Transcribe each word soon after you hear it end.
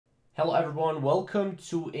Hello everyone, welcome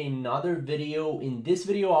to another video. In this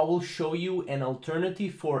video, I will show you an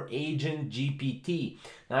alternative for AgentGPT.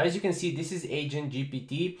 Now, as you can see, this is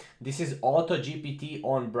AgentGPT. This is AutoGPT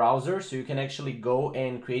on browser, so you can actually go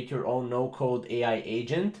and create your own no-code AI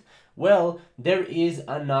agent. Well, there is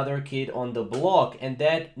another kid on the block, and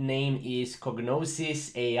that name is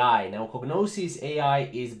Cognosys AI. Now, Cognosys AI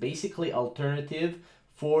is basically alternative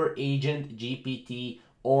for AgentGPT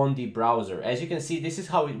on the browser. As you can see, this is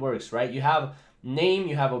how it works, right? You have name,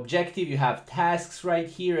 you have objective, you have tasks right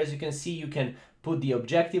here. As you can see, you can put the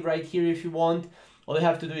objective right here if you want. All you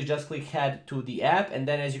have to do is just click head to the app, and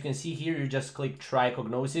then as you can see here, you just click try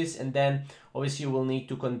Cognosys, and then obviously you will need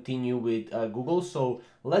to continue with Google. So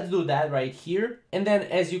let's do that right here. And then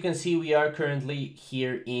as you can see, we are currently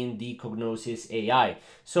here in the Cognosys AI.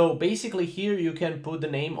 So basically here you can put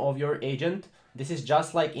the name of your agent. This is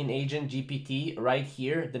just like in AgentGPT right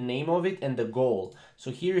here, the name of it and the goal. So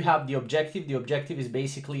here you have the objective. The objective is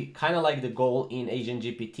basically kind of like the goal in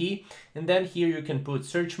AgentGPT. And then here you can put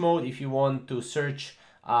search mode if you want to search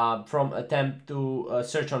from attempt to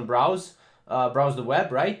search on browse the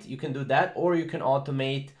web, right? You can do that, or you can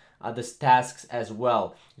automate the tasks as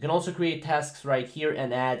well. You can also create tasks right here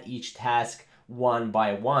and add each task one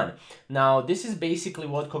by one. Now, this is basically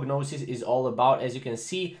what Cognosys is all about. As you can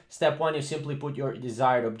see, step one, you simply put your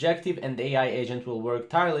desired objective and the AI agent will work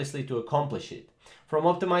tirelessly to accomplish it. From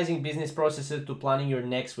optimizing business processes to planning your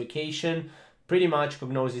next vacation, pretty much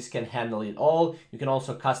Cognosys can handle it all. You can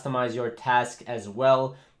also customize your task as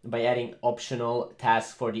well by adding optional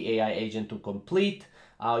tasks for the AI agent to complete.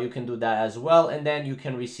 You can do that as well, and then you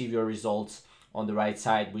can receive your results on the right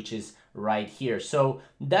side, which is right here. So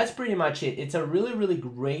that's pretty much it. It's a really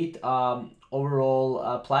great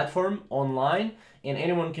overall platform online, and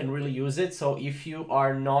anyone can really use it. So if you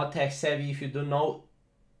are not tech savvy, if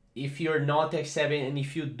you're not tech savvy, and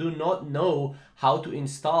if you do not know how to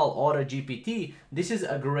install AutoGPT, this is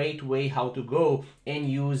a great way how to go and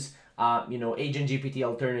use AgentGPT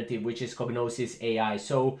alternative, which is Cognosys AI.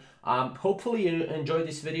 So hopefully you enjoyed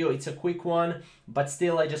this video. It's a quick one, but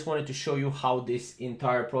still I just wanted to show you how this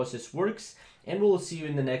entire process works, and we'll see you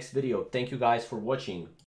in the next video. Thank you guys for watching.